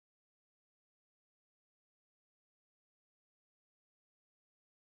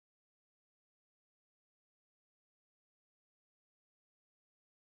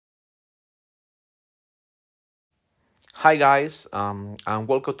Hi guys, and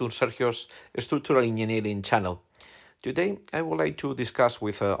welcome to Sergio's Structural Engineering channel. Today I would like to discuss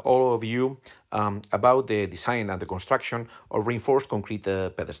with all of you about the design and the construction of reinforced concrete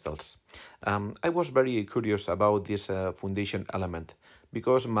pedestals. I was very curious about this foundation element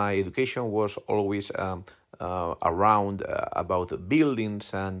because my education was always around about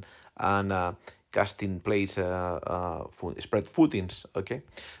buildings and casting plates, spread footings, okay?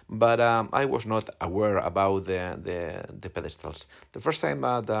 But I was not aware about the pedestals. The first time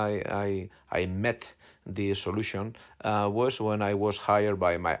that I met the solution was when I was hired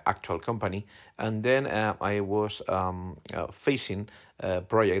by my actual company, and then I was facing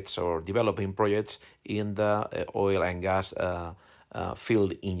projects or developing projects in the oil and gas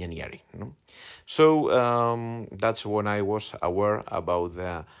field engineering. So that's when I was aware about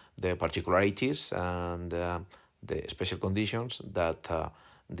the particularities and the special conditions that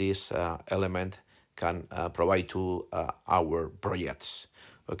this element can provide to our projects.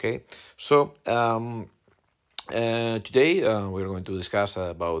 Okay, so today we're going to discuss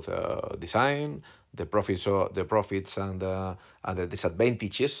about design, the profits and the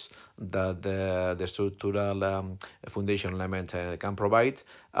disadvantages that the structural foundation element can provide,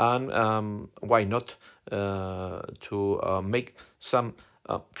 and why not to make some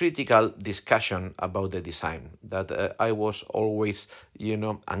critical discussion about the design that I was always,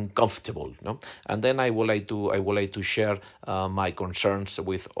 uncomfortable, and then I would like to share my concerns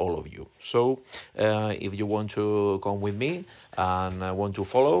with all of you. So, if you want to come with me and want to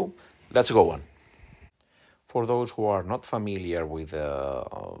follow, let's go on. For those who are not familiar with the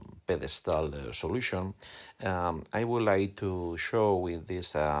pedestal solution, I would like to show with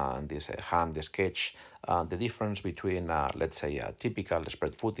this hand sketch the difference between, let's say, a typical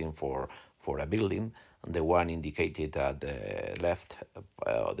spread footing for a building, the one indicated at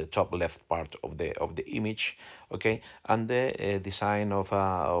the top left part of the image, okay, and the design of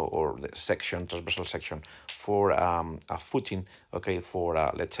or the transversal section for a footing, okay, for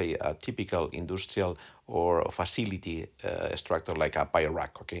let's say a typical industrial or facility structure like a pile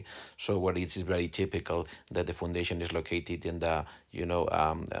rack, okay. So where it is very typical that the foundation is located in the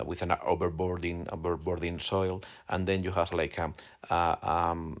with an overboarding soil, and then you have like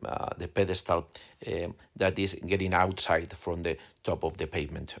the pedestal that is getting outside from the top of the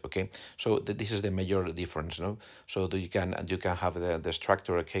pavement, okay. So this is the major difference, no. So that you can have the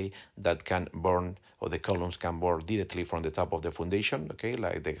structure, okay, that can burn, or the columns can burn directly from the top of the foundation, okay,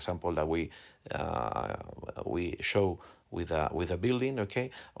 like the example that we show with a building, okay.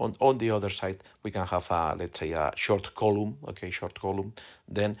 On the other side we can have let's say a short column, okay,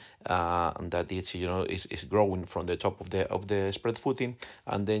 then that is growing from the top of the spread footing,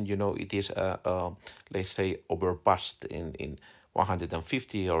 and then it is let's say overpassed in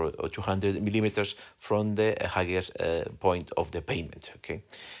 150 or 200 millimeters from the highest point of the pavement, okay.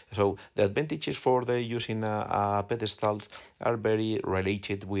 So the advantages for the using a pedestal are very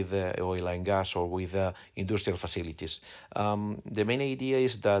related with oil and gas or with industrial facilities. The main idea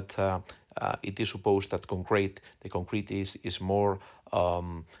is that it is supposed that the concrete is more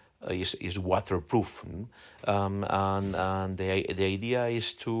is waterproof, and the idea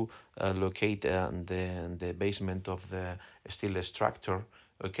is to locate the basement of the steel structure,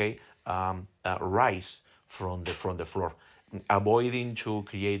 okay, rise from the floor, avoiding to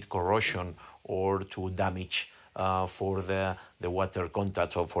create corrosion or to damage for the water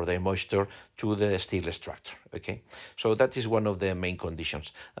contact or for the moisture to the steel structure, okay. So that is one of the main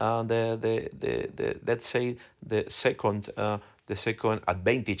conditions. The let's say the second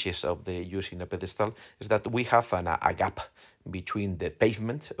advantages of the using a pedestal is that we have a gap between the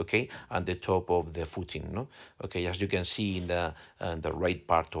pavement, okay, and the top of the footing, no, okay, as you can see in the right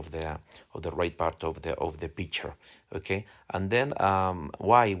part of the picture, okay. And then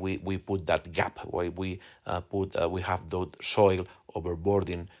why we put that gap, why we have the soil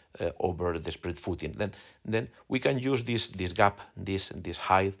overboarding over the spread footing, then we can use this gap, this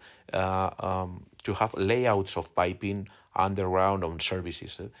height, to have layouts of piping underground on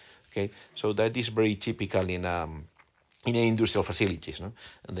services, okay. So that is very typical in industrial facilities, no?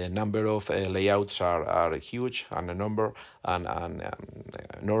 The number of layouts are huge, and the number and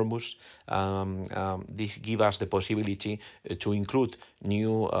enormous. This gives us the possibility to include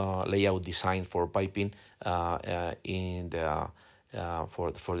new layout design for piping in the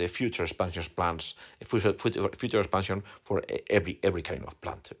for the future expansion plans, future expansion for every kind of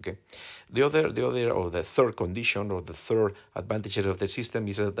plant. Okay, the other or the third condition or the third advantage of the system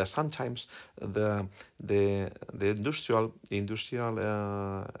is that sometimes the industrial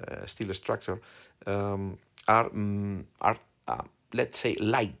steel structure are let's say,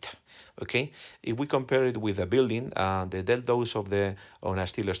 light. Okay, if we compare it with a building, the dead loads of the on a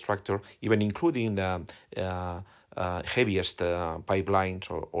steel structure, even including the heaviest pipelines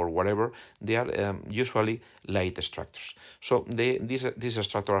or whatever, they are usually light structures. So these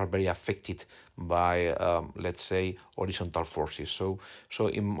structures are very affected by, let's say, horizontal forces. So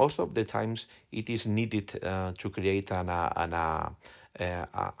in most of the times, it is needed to create a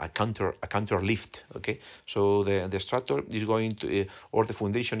counter lift. Okay, so the structure is going to or the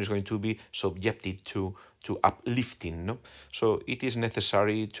foundation is going to be subjected to uplifting. No, so it is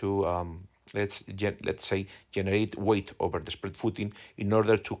necessary to let's say generate weight over the spread footing in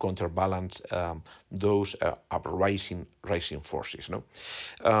order to counterbalance those rising forces. No.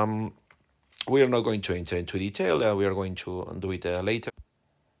 We are not going to enter into detail. We are going to do it later.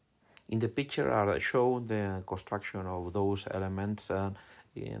 In the picture are shown the construction of those elements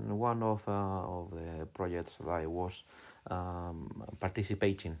in one of the projects that I was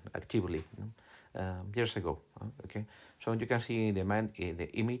participating actively years ago. Okay, so you can see in the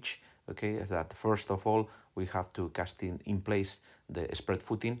image, okay, that first of all we have to cast in place the spread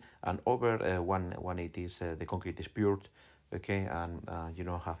footing, and over when it is the concrete is poured, okay, and you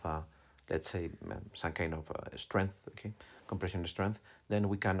know have a, let's say, some kind of strength, okay, compression strength, then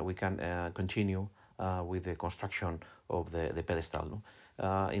we can continue with the construction of the pedestal.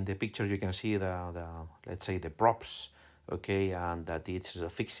 No? In the picture you can see the let's say the props, okay, and that it's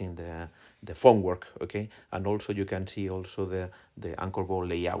fixing the formwork, okay, and also you can see also the anchor bolt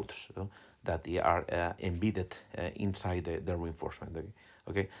layouts that they are embedded inside the reinforcement.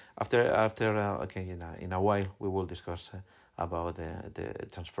 Okay, after okay, in a while we will discuss about the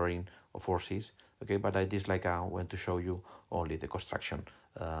transferring of forces. Okay, but I just want to show you only the construction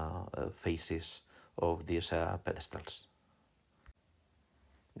phases of these pedestals.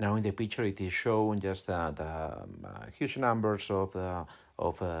 Now in the picture it is shown just the huge numbers of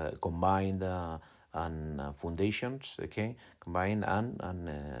combined and foundations, okay, combined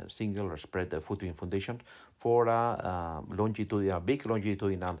and single or spread footing foundation for a big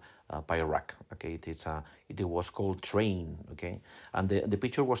longitudinal pile rack. Okay, it was called train. Okay, and the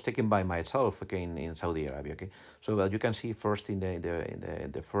picture was taken by myself, okay, in Saudi Arabia. Okay, so you can see first in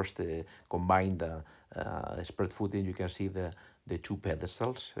the first combined spread footing, you can see the two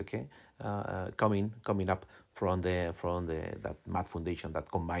pedestals, okay, coming up from that mat foundation, that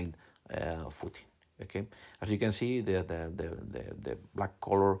combined footing. Okay, as you can see, the black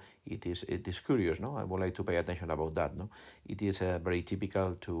color, it is curious. No, I would like to pay attention about that. No, it is very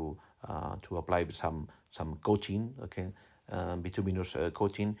typical to apply some coating, okay, bituminous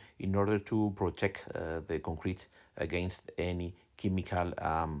coating in order to protect the concrete against any chemical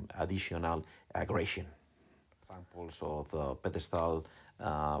additional aggression. Examples of pedestal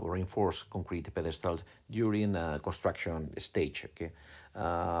reinforced concrete pedestals during construction stage. Okay,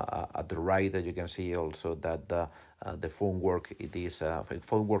 at the right you can see also that the formwork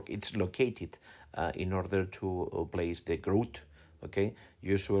it's located in order to place the grout. Okay,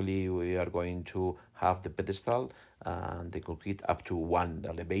 usually we are going to have the pedestal and the concrete up to one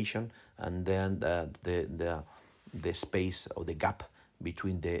elevation, and then the space or the gap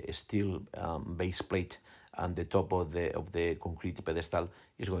between the steel base plate and the top of the concrete pedestal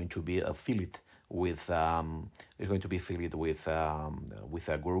is going to be filled with with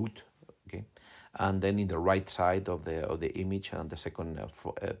a grout. Okay, and then in the right side of the image and the second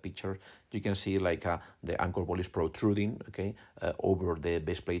picture, you can see the anchor bolt is protruding, okay, over the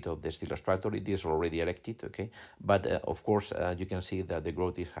base plate of the steel structure. It is already erected, okay, but of course you can see that the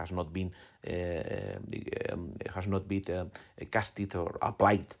grout has not been casted or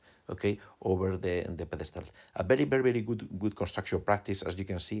applied, okay, over the pedestal. A very good construction practice. As you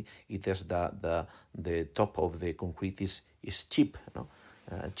can see, it is the top of the concrete is chipped, no,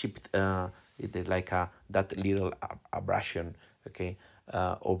 chipped. It is that little abrasion, okay,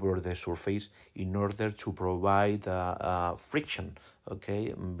 over the surface in order to provide friction,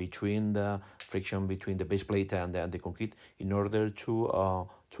 okay, between the base plate and the concrete, in order to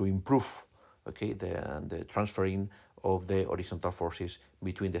improve, okay, the transferring of the horizontal forces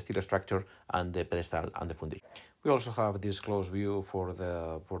between the steel structure and the pedestal and the foundation. We also have this close view for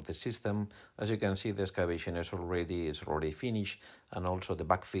the system. As you can see, the excavation is already finished, and also the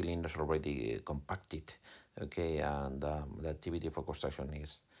backfilling is already compacted. Okay, and the activity for construction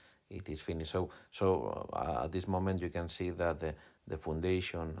is finished. So at this moment you can see that the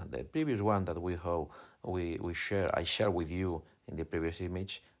foundation, the previous one that I share with you in the previous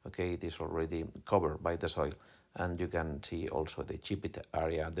image, okay, it is already covered by the soil, and you can see also the chipped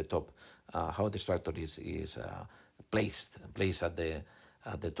area at the top, how the structure is placed at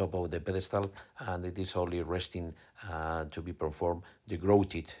at the top of the pedestal, and it is only resting to be performed the grow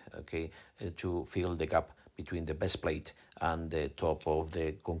teeth, okay, to fill the gap between the base plate and the top of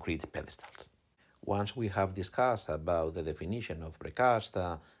the concrete pedestals. Once we have discussed about the definition of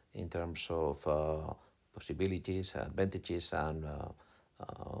precast in terms of possibilities, advantages, and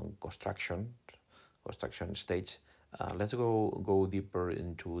construction stage, let's go deeper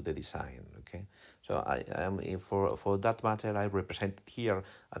into the design. Okay, so I am for that matter, I represent here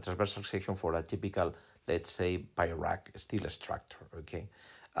a transversal section for a typical, let's say, pie-rack steel structure. Okay,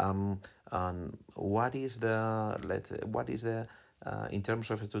 and what is the in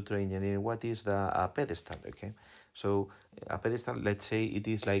terms of structural engineering, what is the pedestal? Okay, so a pedestal, let's say it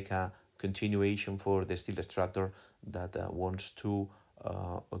is like a continuation for the steel structure that wants to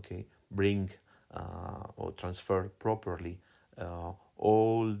bring or transfer properly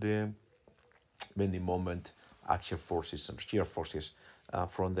all the bending moment, axial forces, and shear forces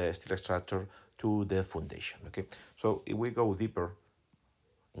from the steel structure to the foundation. Okay, so if we go deeper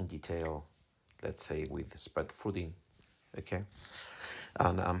in detail, let's say with spread footing, okay,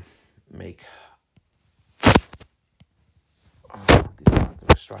 and make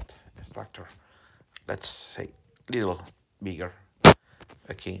this structure, let's say little bigger.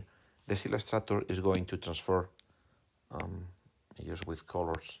 Okay, the steel structure is going to transfer, just with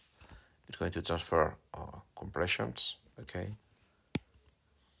colors, it's going to transfer compressions, okay,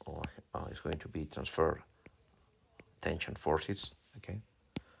 or it's going to be transfer tension forces, okay.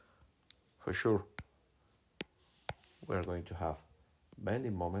 For sure, we're going to have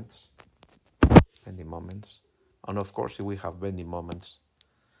bending moments, and of course, if we have bending moments,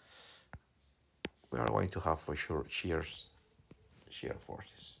 we are going to have for sure shear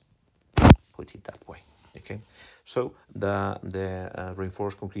forces. Put it that way. Okay, so the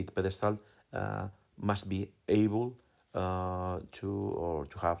reinforced concrete pedestal must be able has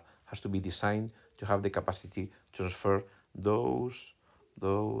to be designed to have the capacity to transfer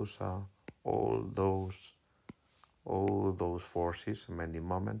all those forces, bending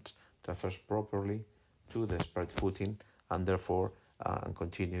moments, transfers properly to the spread footing, and therefore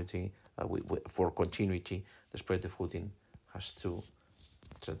for continuity, the spread footing has to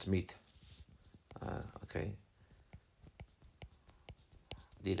transmit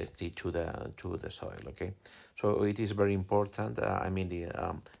directly to the soil. Okay, so it is very important.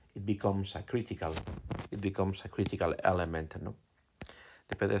 It becomes a critical element. No,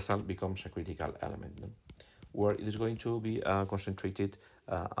 the pedestal becomes a critical element, no? Where it is going to be concentrated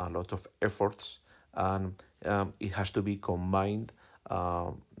a lot of efforts, and it has to be combined,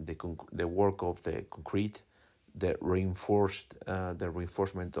 the work of the concrete, the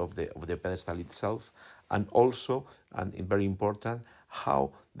reinforcement of the pedestal itself, and also, and very important,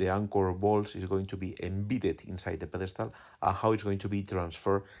 how the anchor bolts is going to be embedded inside the pedestal, how it's going to be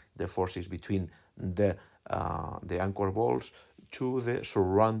transferred the forces between the anchor bolts to the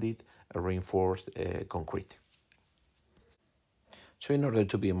surrounded reinforced concrete. So in order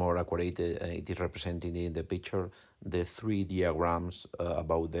to be more accurate, it is represented in the picture the three diagrams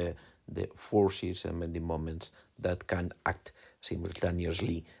about the forces and bending moments that can act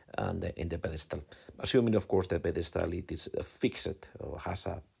simultaneously in the pedestal. Assuming, of course, the pedestal it is fixed or has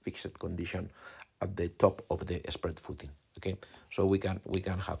a fixed condition at the top of the spread footing. Okay, so we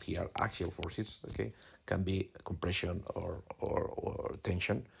can have here axial forces. Okay, can be compression or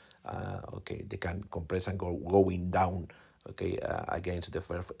tension. Okay, they can compress and going down. Okay, against the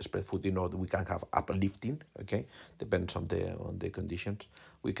spread footing, or we can have uplifting. Okay, depends on the conditions.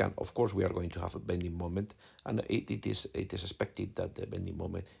 We can, of course, we are going to have a bending moment, and it is expected that the bending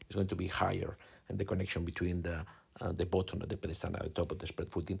moment is going to be higher, and the connection between the bottom of the pedestal and the top of the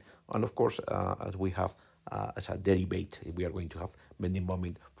spread footing. And of course, as we have as a derivative, we are going to have bending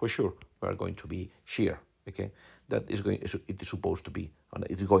moment for sure. We are going to be shear. Okay, that is going. It is supposed to be.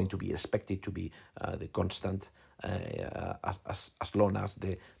 It is going to be expected to be the constant as long as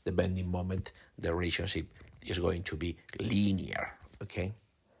the bending moment, the relationship is going to be linear. Okay,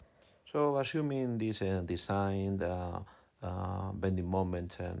 so assuming this designed bending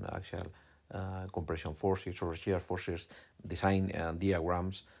moment and axial compression forces or shear forces design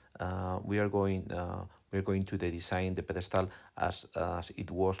diagrams, we are going to design the pedestal as it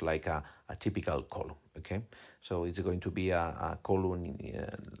was like a typical column. Okay, so it's going to be a column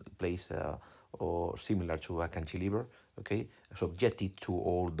placed or similar to a cantilever. Okay, subjected to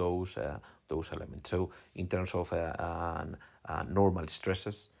all those elements. So in terms of normal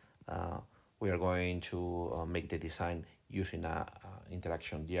stresses, we are going to make the design using a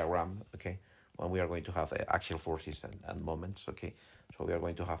interaction diagram. Okay, when we are going to have axial forces and moments. Okay, so we are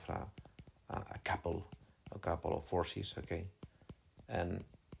going to have a couple of forces. Okay, and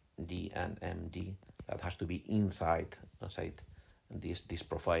D and MD, that has to be inside this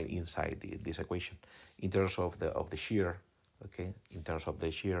profile, inside this equation. In terms of the shear, okay, in terms of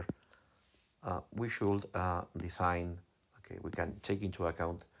the shear, we should design, okay, we can take into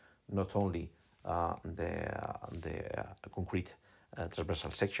account not only the concrete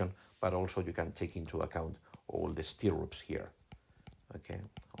transversal section, but also you can take into account all the stirrups here, okay,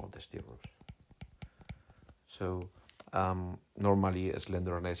 all the stirrups. So normally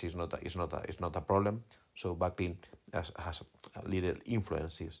slenderness is not a problem. So buckling has little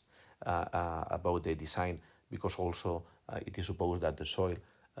influences about the design, because also it is supposed that the soil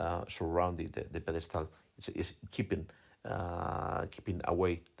surrounding the pedestal is keeping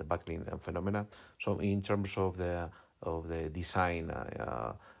away the buckling phenomena. So in terms of the design,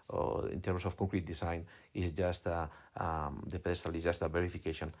 or in terms of concrete design, is just the pedestal is just a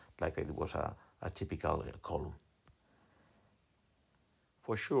verification, like it was a typical column.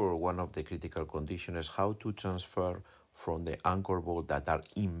 For sure, one of the critical conditions is how to transfer from the anchor bolt that are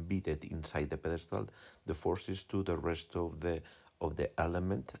embedded inside the pedestal the forces to the rest of the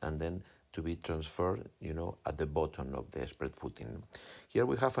element, and then to be transferred, you know, at the bottom of the spread footing. Here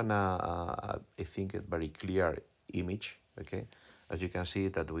we have I think a very clear image. Okay, as you can see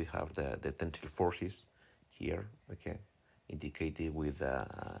that we have the tensile forces here. Okay, indicated with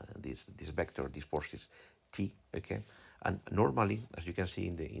this vector, these forces T. Okay, and normally, as you can see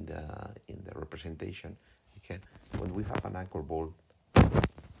in the representation, okay, when we have an anchor bolt,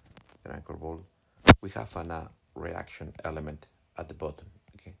 we have a reaction element at the bottom.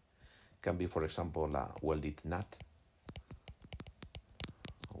 Okay, can be, for example, a welded nut,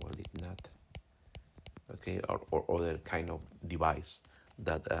 okay, or other kind of device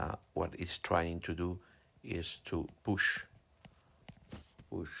that what it's trying to do is to push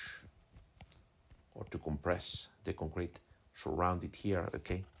or to compress the concrete surrounded here,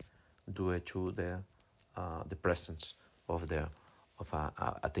 okay, due to the presence of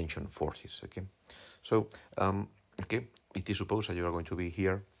attention forces. Okay, so okay, it is supposed that you are going to be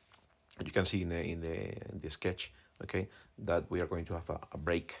here. You can see in the sketch, okay, that we are going to have a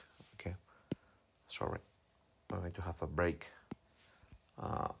break. Okay, sorry, we're going to have a break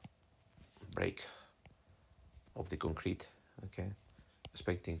of the concrete. Okay,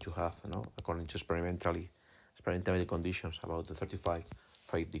 expecting to have, you know, according to experimental conditions, about the 35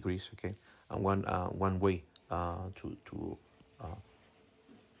 degrees. Okay, and one way to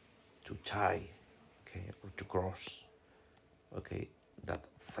tie, okay, or to cross, okay, that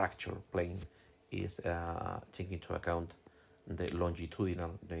fracture plane is taking into account the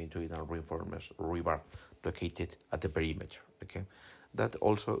longitudinal reinforcements rebar located at the perimeter. Okay, that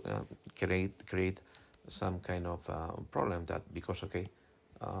also create some kind of problem, that because, okay,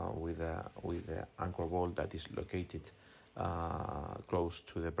 with the anchor bolt that is located close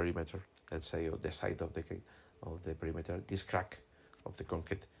to the perimeter, let's say, or the side of the perimeter, this crack of the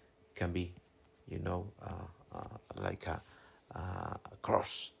concrete can be, you know, like a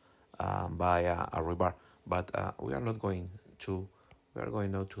cross by a rebar, but we are going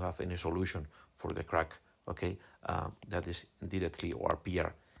not to have any solution for the crack, okay, that is directly or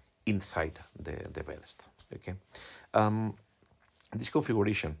appear inside the pedestal. Okay, this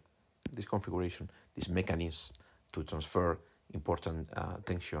configuration, this mechanism to transfer important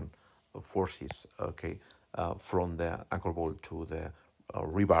tension forces, okay, from the anchor bolt to the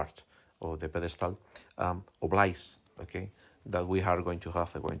rebar of the pedestal, obliges, okay, that we are going to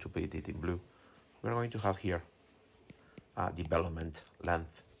have. I'm going to paint it in blue. We're going to have here development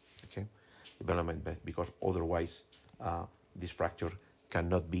length, okay, development, because otherwise this fracture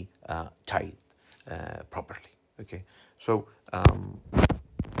cannot be tied properly. Okay, so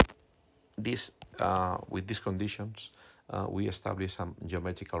this with these conditions, we establish some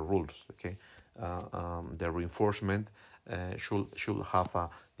geometrical rules. Okay, the reinforcement should have a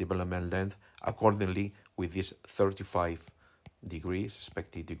development length accordingly with this 35 degrees,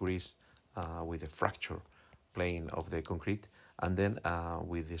 expected degrees, with the fracture plane of the concrete, and then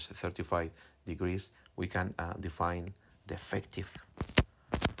with this 35 degrees we can define the effective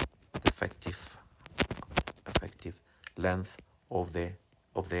length of the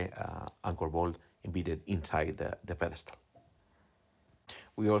anchor bolt embedded inside the pedestal.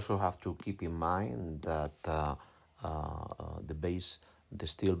 We also have to keep in mind that the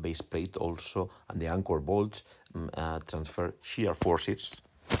steel base plate also and the anchor bolts transfer shear forces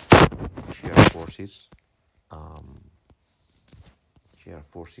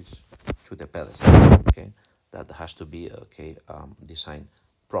to the pedestal. Okay, that has to be, okay, designed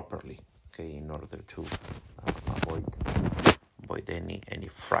properly, okay, in order to avoid any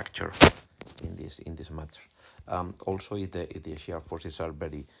fracture in this matter. Also, if the shear forces are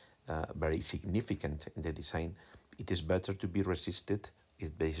very significant in the design, it is better to be resisted.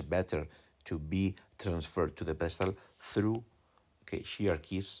 It is better to be transferred to the pedestal through shear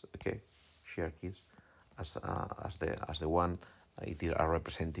keys, shear keys, as the one it are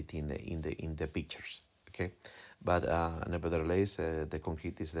represented in the pictures, but nevertheless the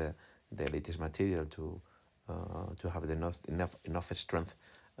concrete is the latest material to have enough strength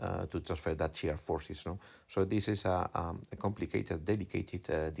to transfer that shear forces, no? So this is a complicated,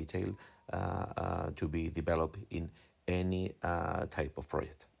 delicate detail to be developed in any type of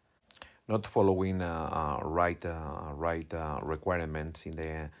project. Not following right requirements in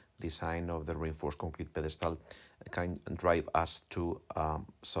the design of the reinforced concrete pedestal can drive us to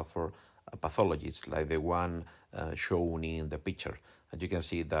suffer pathologies like the one shown in the picture. And you can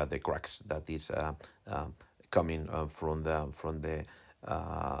see that the cracks that is coming from the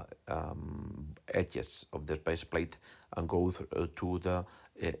edges of the base plate and go to the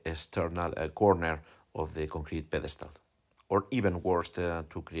external corner of the concrete pedestal, or even worse,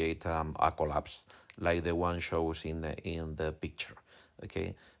 to create a collapse like the one shows in the picture.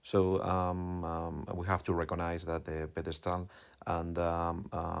 So we have to recognize that the pedestal and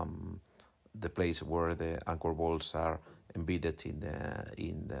the place where the anchor bolts are embedded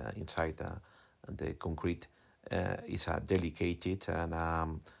inside the concrete is a delicate and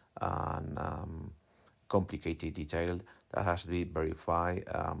complicated detail that has to be verified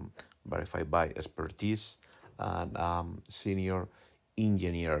by expertise and senior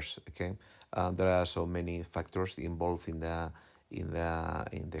engineers. There are so many factors involved in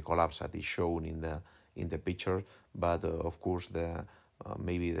the collapse that is shown in the picture, but of course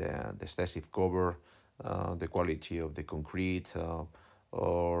maybe the excessive cover, the quality of the concrete,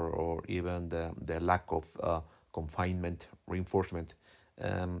 or even the lack of confinement reinforcement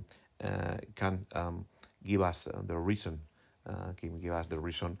can give us the reason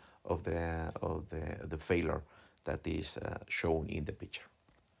of the failure that is shown in the picture.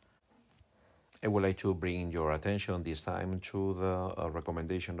 I would like to bring your attention this time to the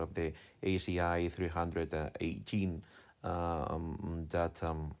recommendation of the ACI 318 that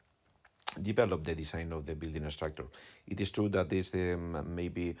developed the design of the building structure. It is true that this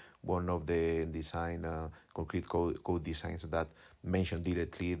maybe one of the design concrete code designs that mention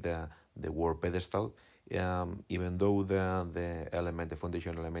directly the word pedestal, even though the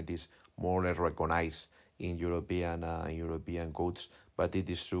foundation element is more or less recognized in European codes, but it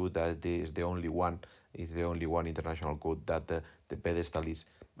is true that this is the only one international code that the pedestal is,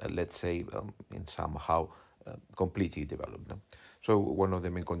 let's say, in somehow completely developed. No? So one of the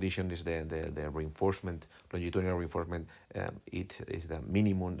main conditions is the reinforcement, longitudinal reinforcement. It is the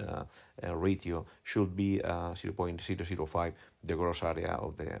minimum ratio should be 0.005 the gross area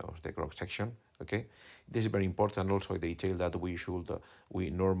of the cross section. This is very important. Also, the detail that we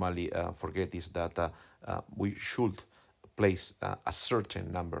normally forget is that we should place a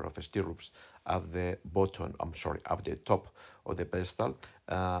certain number of stirrups at the at the top of the pedestal,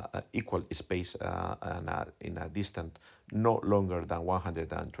 equal space and in a distance no longer than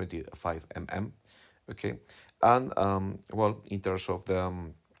 125 mm. And well, in terms of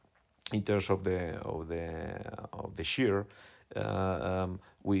the shear,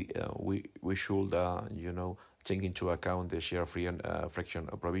 we should take into account the shear friction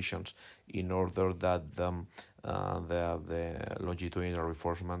provisions in order that the longitudinal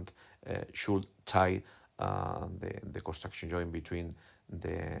reinforcement should tie the construction joint between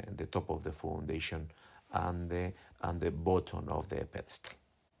the top of the foundation and the bottom of the pedestal.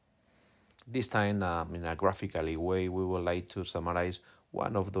 This time, in a graphically way, we would like to summarize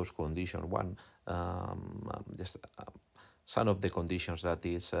one of those conditions, some of the conditions that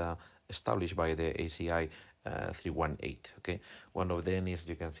is established by the ACI 318. One of them is,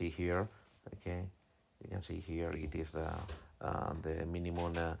 you can see here. You can see here it is the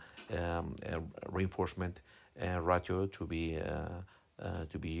minimum reinforcement ratio to be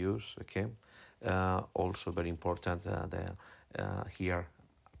used. Also very important, here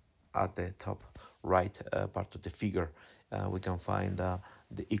at the top right part of the figure, we can find the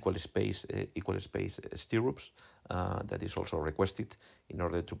equal space stirrups that is also requested in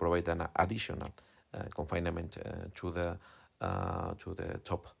order to provide an additional confinement to the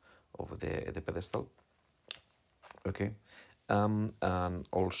top of the pedestal. And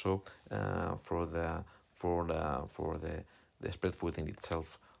also for the spread footing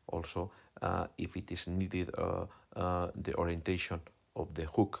itself, also if it is needed, the orientation of the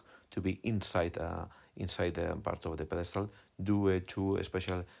hook to be inside the part of the pedestal due to a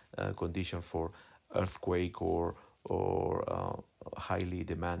special condition for earthquake or or highly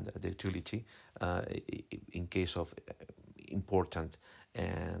demand ductility in case of important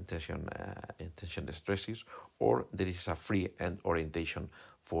tension stresses, or there is a free end orientation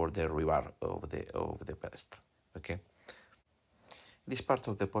for the rebar of the pedestal. Okay. This part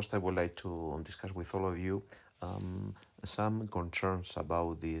of the post I would like to discuss with all of you some concerns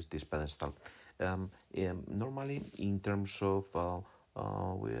about this pedestal. Normally, in terms of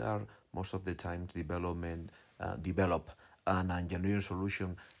we are most of the time develop an engineering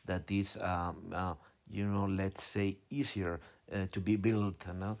solution that is let's say easier to be built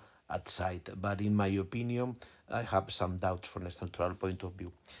at site. But in my opinion, I have some doubts from a structural point of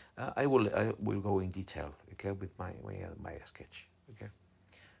view. I will go in detail, okay, with my sketch. Okay.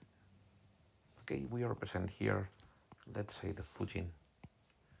 Okay, we represent here, let's say, the footing.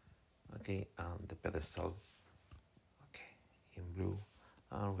 Okay, and the pedestal. Okay, in blue,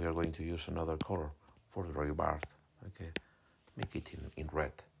 and we are going to use another color for the rebar. Okay, make it in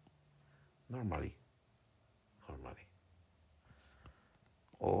red. Normally,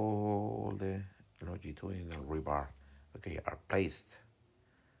 all the longitudinal rebar, okay, are placed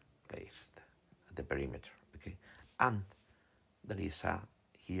at the perimeter. Okay, and there is a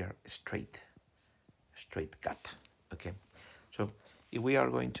here straight cut. Okay, so if we are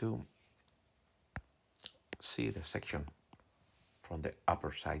going to see the section from the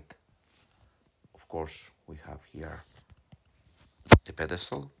upper side, of course we have here the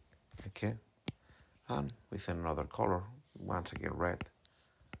pedestal, okay, and with another color, once again red,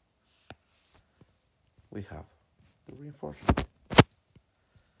 we have the reinforcement.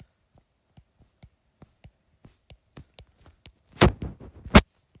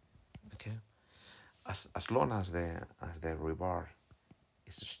 Okay, as long as the rebar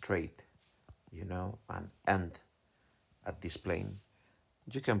is straight, and end at this plane,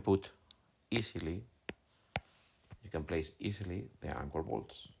 you can place easily the anchor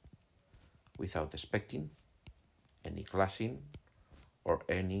bolts without expecting any clashing or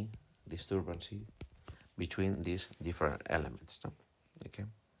any disturbance between these different elements. No? Okay.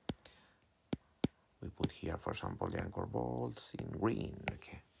 We put here, for example, the anchor bolts in green.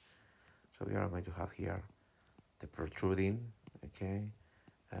 Okay. So we are going to have here the protruding, okay,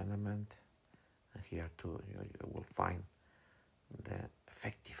 element, and here too you will find the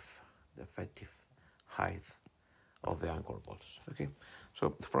effective height of the anchor bolts. Okay,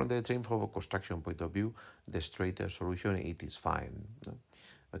 so from the straightforward construction point of view, the straight solution, it is fine. No?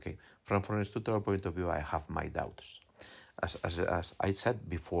 Okay, from a structural point of view, I have my doubts. As I said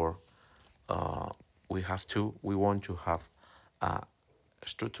before, we want to have a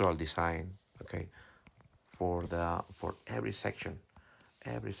structural design, okay, for every section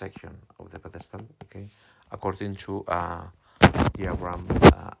of the pedestal, okay, according to diagram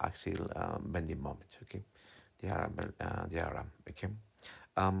axial bending moment, okay, diagram, okay,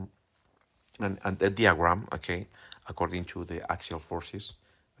 and the diagram, okay, according to the axial forces,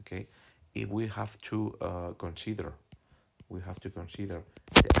 okay. If we have to consider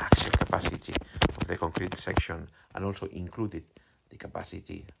the axial capacity of the concrete section, and also included the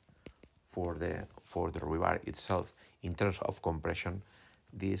capacity for the rebar itself in terms of compression.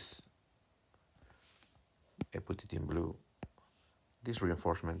 This, I put it in blue, this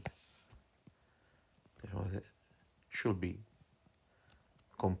reinforcement should be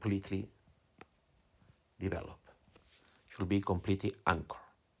completely developed, should be completely anchored.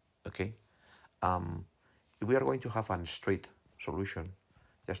 Okay, if we are going to have a straight solution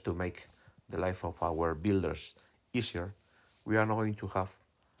just to make the life of our builders easier, we are not going to have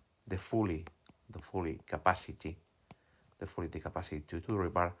the fully capacity to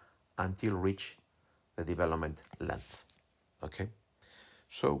rebar until reach the development length. Okay,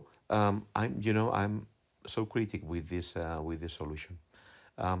 so I'm so critical with this solution.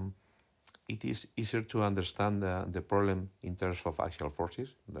 It is easier to understand the problem in terms of axial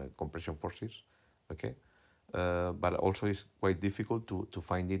forces, the compression forces, okay, but also it's quite difficult to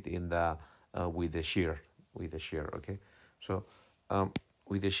find it in the with the shear, okay. So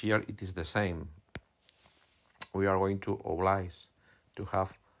with the shear it is the same. We are going to oblige to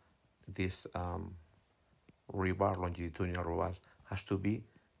have this rebar, longitudinal rebar, has to be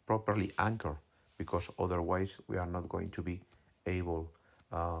properly anchored, because otherwise we are not going to be able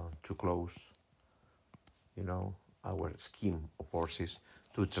to close, our scheme of forces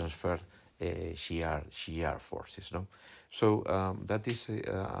to transfer shear forces. No, so that is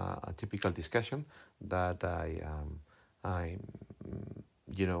a typical discussion that I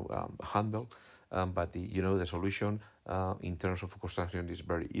handle, but the solution in terms of construction is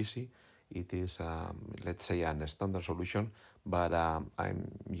very easy. It is let's say a standard solution, but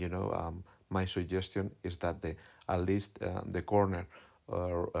I'm my suggestion is that at least the corner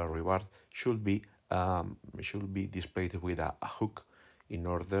rebar should be displayed with a hook in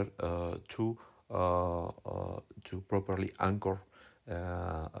order to properly anchor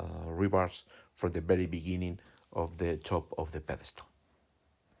rebars from the very beginning of the top of the pedestal.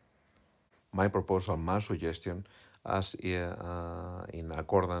 My proposal, my suggestion, as in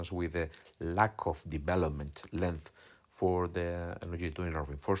accordance with the lack of development length for the longitudinal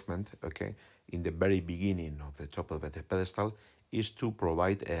reinforcement, okay, in the very beginning of the top of the pedestal, is to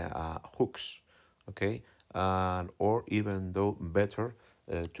provide hooks, okay, or even though better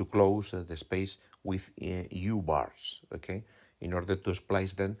to close the space with U-bars, okay, in order to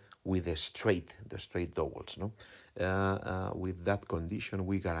splice them with the straight dowels. No, with that condition,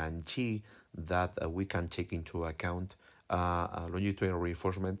 we guarantee that we can take into account longitudinal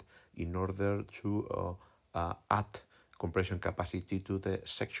reinforcement in order to add compression capacity to the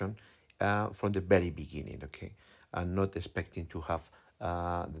section from the very beginning, okay, and not expecting to have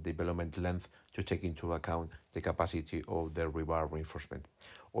the development length to take into account the capacity of the rebar reinforcement.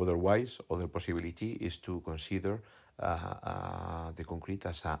 Otherwise, other possibility is to consider the concrete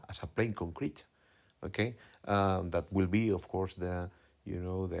as a plain concrete, okay. That will be, of course, the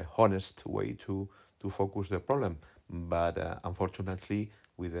honest way to focus the problem, but unfortunately,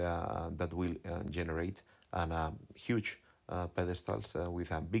 with that will generate huge pedestals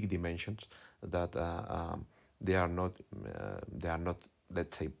with big dimensions that they are not,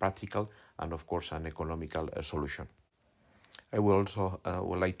 let's say, practical, and of course an economical solution. I will also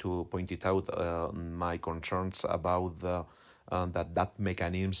would like to point it out my concerns about that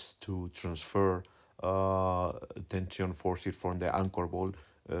mechanisms to transfer tension forces from the anchor bolt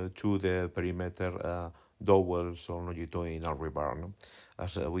to the perimeter dowels or longitudinal rebar. No?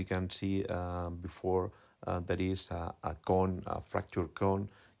 As we can see before, there is a cone, a fracture cone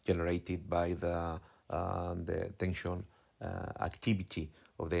generated by the tension activity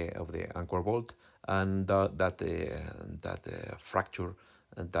of the anchor bolt, and that fracture,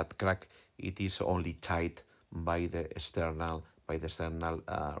 that crack, it is only tied by the external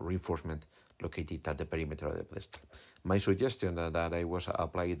reinforcement located at the perimeter of the pedestal. My suggestion that I was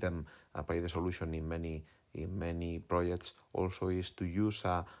apply the solution in many projects also is to use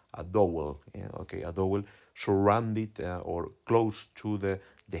a dowel, a dowel surrounded or close to the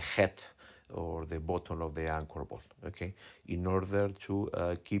head or the bottom of the anchor bolt, okay, in order to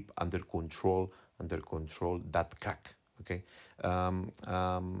keep under control that crack, okay.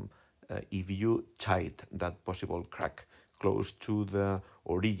 If you tied that possible crack close to the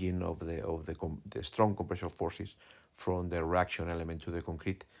origin of the strong compression forces from the reaction element to the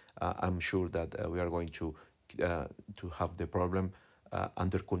concrete, I'm sure that we are going to have the problem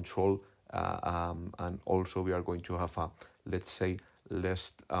under control, and also we are going to have a, let's say,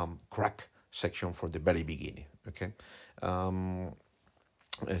 less crack section from the very beginning, okay.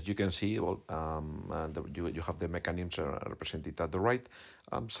 As you can see, well, you have the mechanisms represented at the right.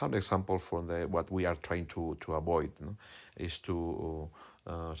 Some example from what we are trying to avoid, no, is to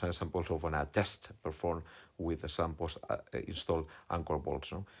some examples of a test performed with some post-installed anchor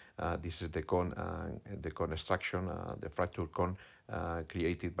bolts. No? This is the cone extraction, the fracture cone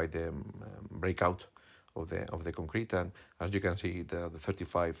created by the breakout of the concrete, and as you can see, the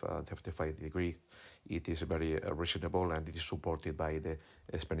 35 degree, it is very reasonable, and it is supported by the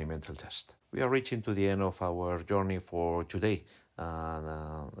experimental test. We are reaching to the end of our journey for today,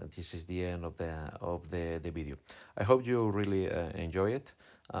 and this is the end of the video. I hope you really enjoy it.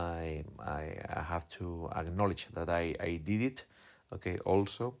 I have to acknowledge that I did it, okay,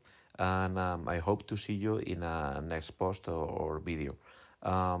 also, and I hope to see you in a next post or video.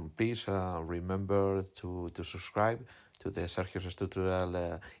 Please remember to subscribe to the Sergio's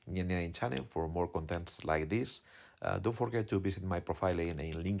Structural Engineering channel for more contents like this. Don't forget to visit my profile in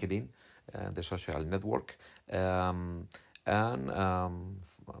LinkedIn, the social network, and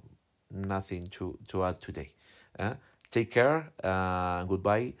nothing to add today. Take care,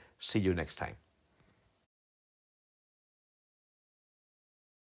 goodbye, see you next time.